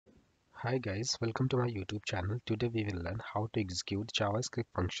Hi guys, welcome to my YouTube channel. Today we will learn how to execute JavaScript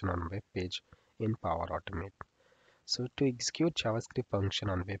function on web page in Power Automate. So to execute JavaScript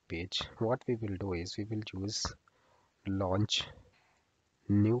function on web page, what we will do is we will use launch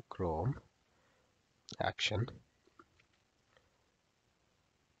new Chrome action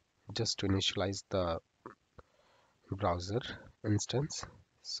just to initialize the browser instance.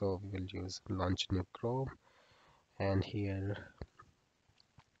 So we will use launch new Chrome, and here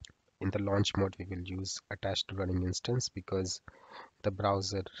in the launch mode we will use attached running instance because the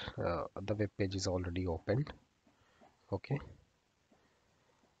browser the web page is already opened. Okay,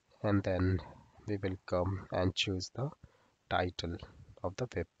 and then we will come and choose the title of the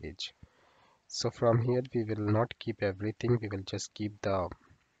web page. So from here we will not keep everything, we will just keep the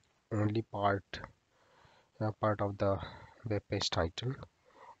only part of the web page title,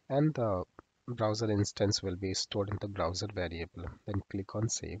 and the browser instance will be stored in the browser variable. Then click on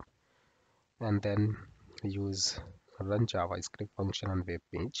save, and then use run JavaScript function on web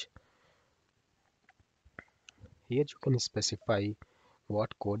page. Here you can specify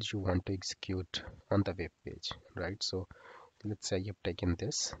what code you want to execute on the web page, right? So let's say you've taken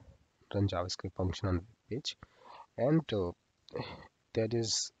this run JavaScript function on web page, and there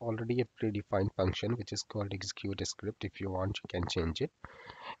is already a predefined function which is called execute script. If you want, you can change it,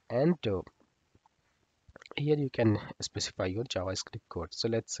 and here you can specify your JavaScript code. So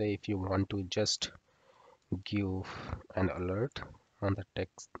let's say if you want to just give an alert on the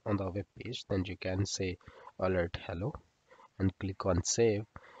text on the web page, then you can say alert hello and click on save,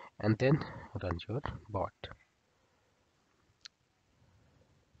 and then run your bot.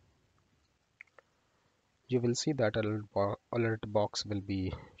 You will see that alert box will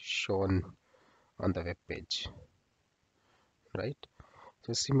be shown on the web page, right?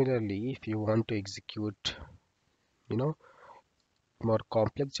 So similarly, if you want to execute, you know, more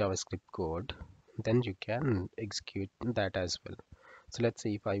complex JavaScript code, then you can execute that as well. So let's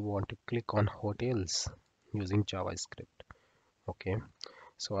say if I want to click on hotels using JavaScript, okay,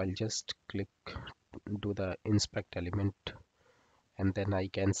 so I'll just click, do the inspect element, and then I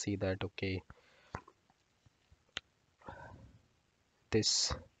can see that, okay,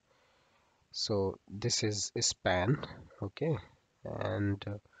 this, so this is a span, okay, and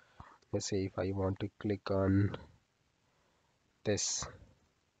let's say if I want to click on this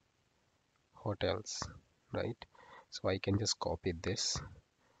hotels, right? So I can just copy this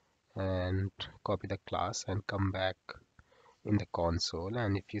and copy the class and come back in the console,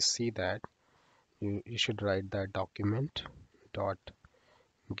 and if you see that, you should write that document dot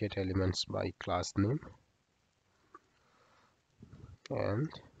get elements by class name, and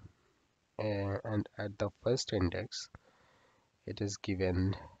and at the first index it is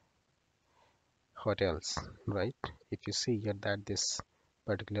given hotels, right? If you see here that this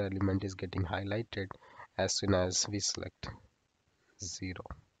particular element is getting highlighted as soon as we select 0,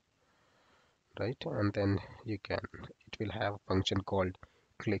 right? And then you can, it will have a function called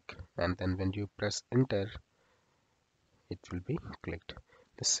click, and then when you press enter it will be clicked.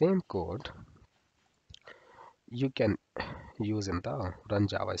 The same code you can use in the run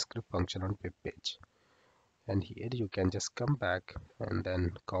JavaScript function on web page, and here you can just come back and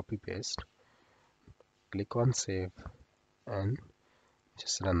then copy paste, click on save, and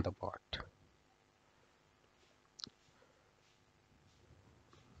just run the bot.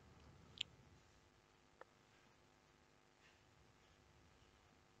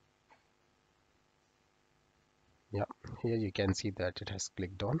 Yeah, here you can see that it has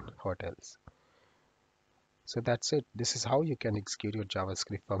clicked on hotels. So that's it. This is how you can execute your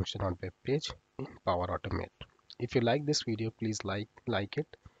JavaScript function on web page in Power Automate. If you like this video, please like it,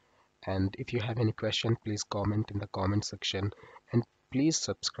 and if you have any question, please comment in the comment section, and please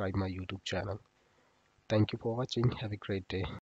subscribe my YouTube channel. Thank you for watching. Have a great day.